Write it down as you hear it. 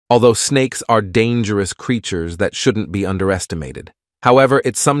although snakes are dangerous creatures that shouldn't be underestimated. However,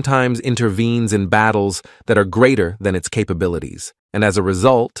 it sometimes intervenes in battles that are greater than its capabilities, and as a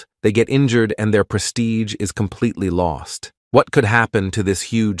result, they get injured and their prestige is completely lost. What could happen to this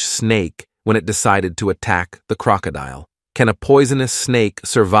huge snake when it decided to attack the crocodile? Can a poisonous snake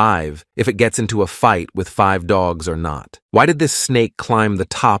survive if it gets into a fight with 5 dogs or not? Why did this snake climb the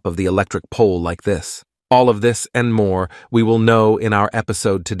top of the electric pole like this? All of this and more we will know in our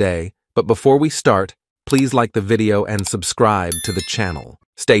episode today, but before we start, please like the video and subscribe to the channel.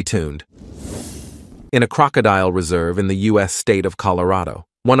 Stay tuned. In a crocodile reserve in the U.S. state of Colorado,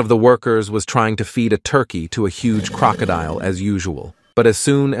 one of the workers was trying to feed a turkey to a huge crocodile as usual. But as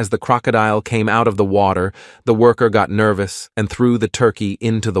soon as the crocodile came out of the water, the worker got nervous and threw the turkey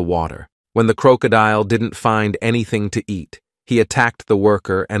into the water. When the crocodile didn't find anything to eat, he attacked the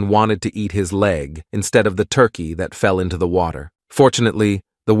worker and wanted to eat his leg instead of the turkey that fell into the water. Fortunately,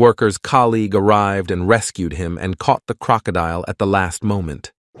 the worker's colleague arrived and rescued him and caught the crocodile at the last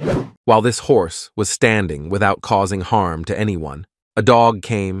moment. While this horse was standing without causing harm to anyone, a dog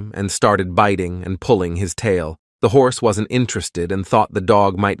came and started biting and pulling his tail. The horse wasn't interested and thought the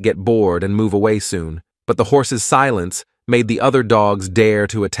dog might get bored and move away soon, but the horse's silence made the other dogs dare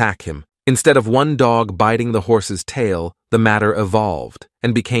to attack him. Instead of one dog biting the horse's tail, the matter evolved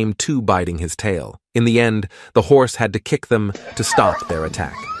and became 2 biting his tail. In the end, the horse had to kick them to stop their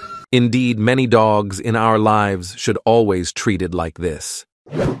attack. Indeed, many dogs in our lives should always treated like this.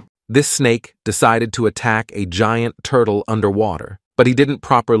 This snake decided to attack a giant turtle underwater, but he didn't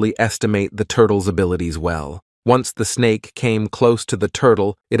properly estimate the turtle's abilities well. Once the snake came close to the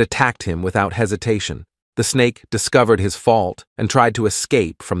turtle, it attacked him without hesitation. The snake discovered his fault and tried to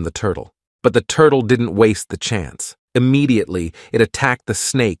escape from the turtle. But the turtle didn't waste the chance. Immediately, it attacked the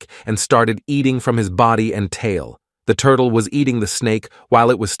snake and started eating from his body and tail. The turtle was eating the snake while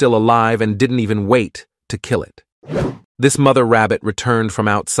it was still alive and didn't even wait to kill it. This mother rabbit returned from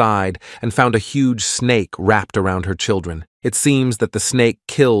outside and found a huge snake wrapped around her children. It seems that the snake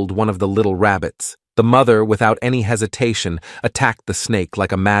killed one of the little rabbits. The mother, without any hesitation, attacked the snake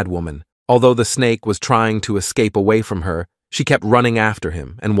like a madwoman. Although the snake was trying to escape away from her, she kept running after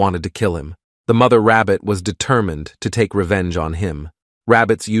him and wanted to kill him. The mother rabbit was determined to take revenge on him.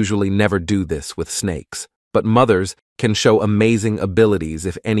 Rabbits usually never do this with snakes, but mothers can show amazing abilities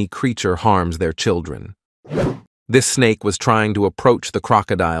if any creature harms their children. This snake was trying to approach the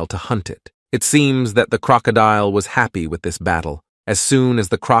crocodile to hunt it. It seems that the crocodile was happy with this battle. As soon as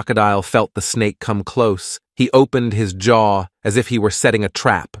the crocodile felt the snake come close, he opened his jaw as if he were setting a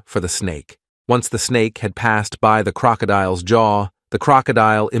trap for the snake. Once the snake had passed by the crocodile's jaw, the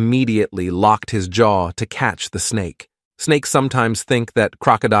crocodile immediately locked his jaw to catch the snake. Snakes sometimes think that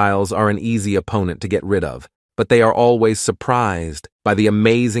crocodiles are an easy opponent to get rid of, but they are always surprised by the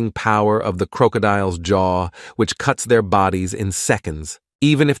amazing power of the crocodile's jaw, which cuts their bodies in seconds.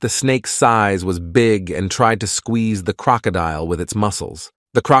 Even if the snake's size was big and tried to squeeze the crocodile with its muscles,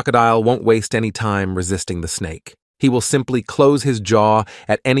 the crocodile won't waste any time resisting the snake. He will simply close his jaw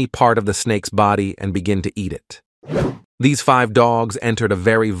at any part of the snake's body and begin to eat it. These 5 dogs entered a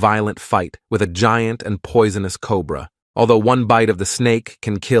very violent fight with a giant and poisonous cobra, although one bite of the snake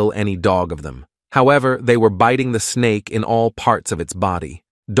can kill any dog of them. However, they were biting the snake in all parts of its body.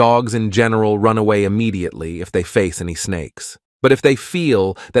 Dogs in general run away immediately if they face any snakes. But if they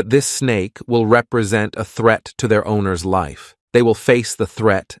feel that this snake will represent a threat to their owner's life, they will face the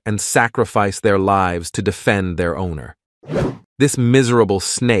threat and sacrifice their lives to defend their owner. This miserable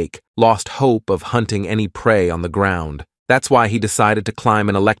snake lost hope of hunting any prey on the ground. That's why he decided to climb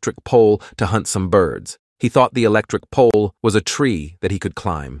an electric pole to hunt some birds. He thought the electric pole was a tree that he could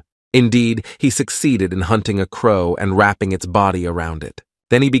climb. Indeed, he succeeded in hunting a crow and wrapping its body around it.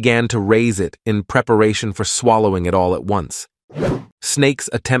 Then he began to raise it in preparation for swallowing it all at once. Snakes'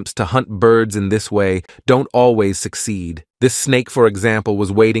 attempts to hunt birds in this way don't always succeed. This snake, for example,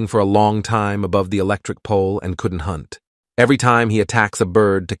 was waiting for a long time above the electric pole and couldn't hunt. Every time he attacks a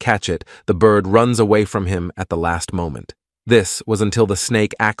bird to catch it, the bird runs away from him at the last moment. This was until the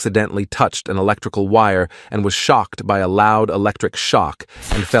snake accidentally touched an electrical wire and was shocked by a loud electric shock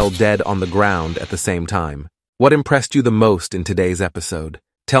and fell dead on the ground at the same time. What impressed you the most in today's episode?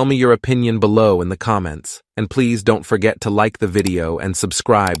 Tell me your opinion below in the comments, and please don't forget to like the video and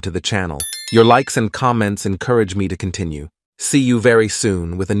subscribe to the channel. Your likes and comments encourage me to continue. See you very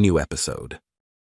soon with a new episode.